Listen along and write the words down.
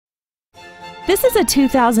This is a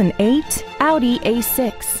 2008 Audi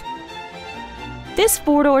A6. This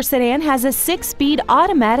four-door sedan has a 6-speed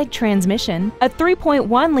automatic transmission, a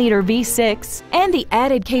 3.1-liter V6, and the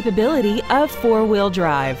added capability of 4-wheel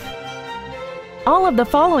drive. All of the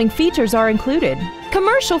following features are included: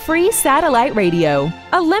 commercial-free satellite radio,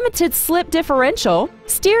 a limited slip differential,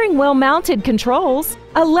 steering wheel mounted controls,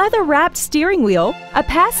 a leather-wrapped steering wheel, a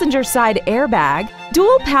passenger side airbag,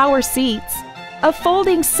 dual power seats, a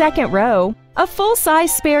folding second row, a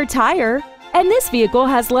full-size spare tire, and this vehicle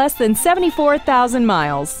has less than 74,000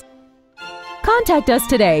 miles. Contact us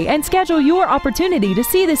today and schedule your opportunity to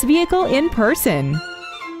see this vehicle in person.